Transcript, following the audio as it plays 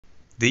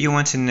Do you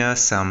want to know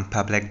some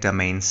public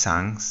domain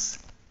songs?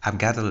 I've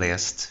got a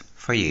list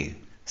for you,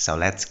 so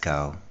let's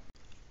go.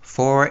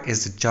 Four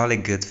is a jolly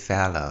good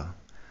fellow.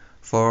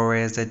 Four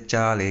is a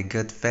jolly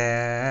good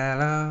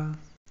fellow.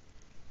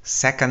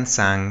 Second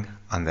song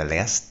on the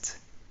list,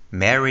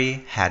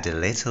 Mary Had a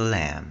Little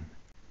Lamb.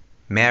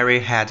 Mary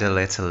Had a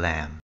Little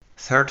Lamb.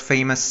 Third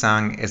famous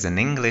song is an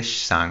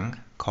English song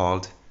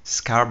called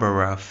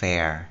Scarborough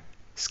Fair.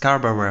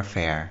 Scarborough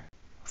Fair.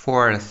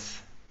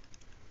 Fourth,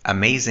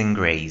 Amazing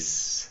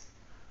Grace.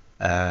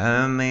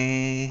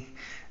 Amazing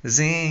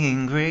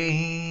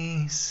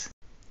Grace.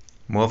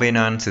 Moving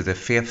on to the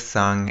fifth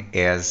song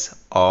is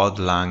Auld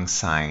Lang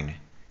Syne.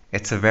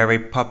 It's a very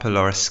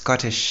popular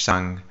Scottish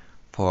song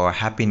for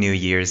Happy New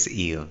Year's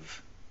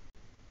Eve.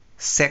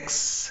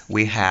 Six,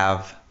 we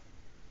have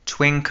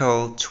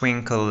Twinkle,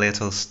 Twinkle,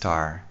 Little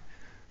Star.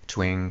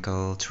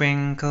 Twinkle,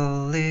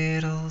 twinkle,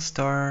 little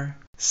star.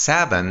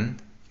 Seven,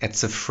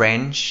 it's a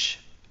French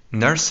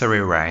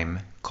nursery rhyme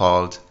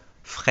called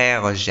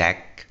Frère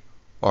Jacques,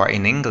 or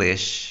in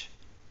English,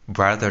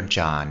 Brother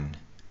John.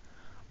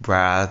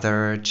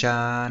 Brother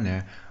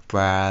John,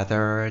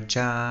 Brother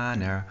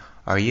John,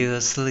 are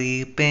you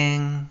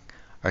sleeping?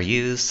 Are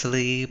you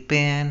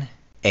sleeping?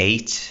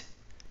 Eight,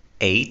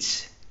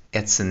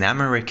 it's an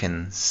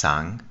American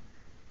song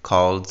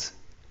called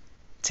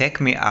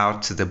Take Me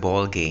Out to the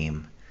Ball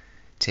Game.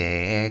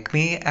 Take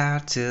me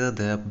out to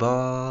the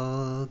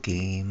ball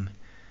game.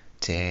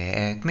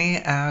 Take me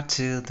out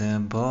to the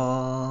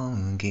ball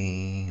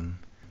game.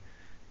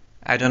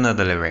 I don't know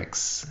the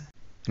lyrics.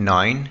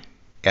 9.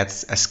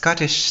 It's a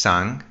Scottish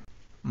song,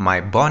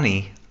 My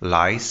Bonnie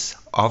Lies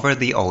Over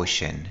the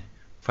Ocean,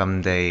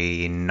 from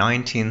the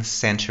 19th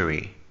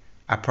century,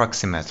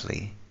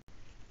 approximately.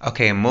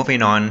 Okay,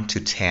 moving on to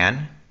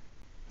 10.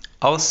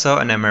 Also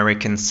an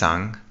American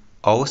song,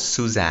 Oh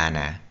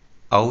Susanna,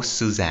 Oh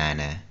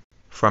Susanna,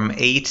 from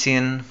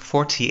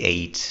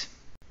 1848.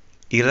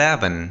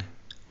 11.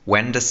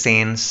 When the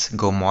Saints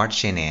Go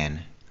Marching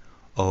In.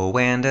 Oh,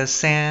 when the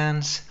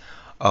Saints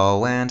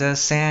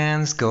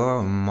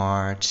go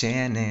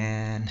marching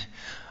in.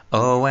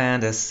 Oh, when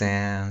the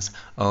Saints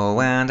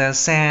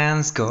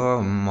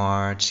go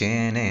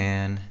marching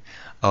in.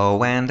 Oh,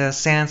 when the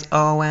Saints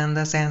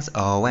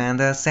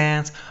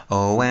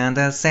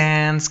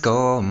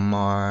go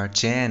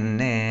marching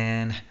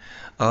in.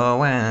 Oh,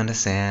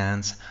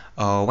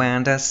 when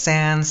the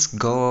Saints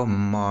go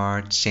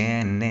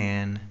marching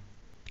in.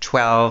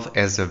 12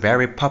 is a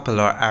very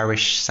popular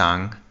Irish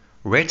song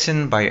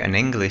written by an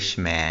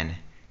Englishman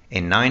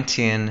in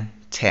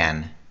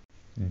 1910.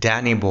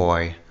 Danny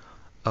Boy.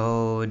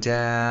 Oh,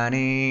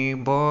 Danny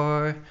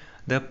Boy,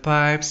 the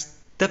pipes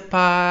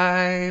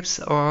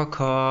are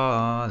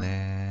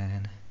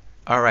calling.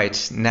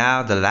 Alright,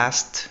 now the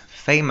last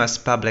famous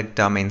public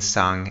domain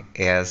song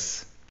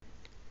is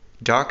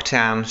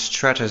Darktown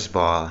Strutter's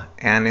Ball,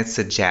 and it's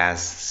a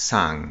jazz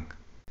song.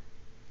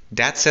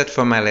 That's it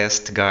for my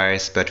list,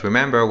 guys, but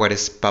remember, what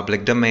is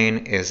public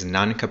domain is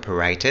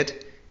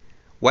non-copyrighted.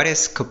 What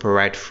is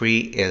copyright free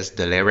is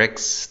the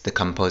lyrics, the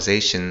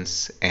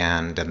compositions,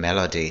 and the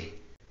melody.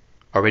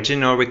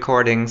 Original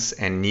recordings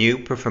and new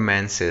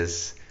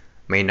performances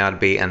may not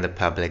be in the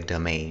public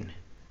domain.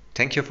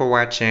 Thank you for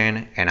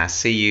watching, and I'll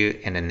see you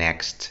in the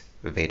next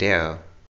video.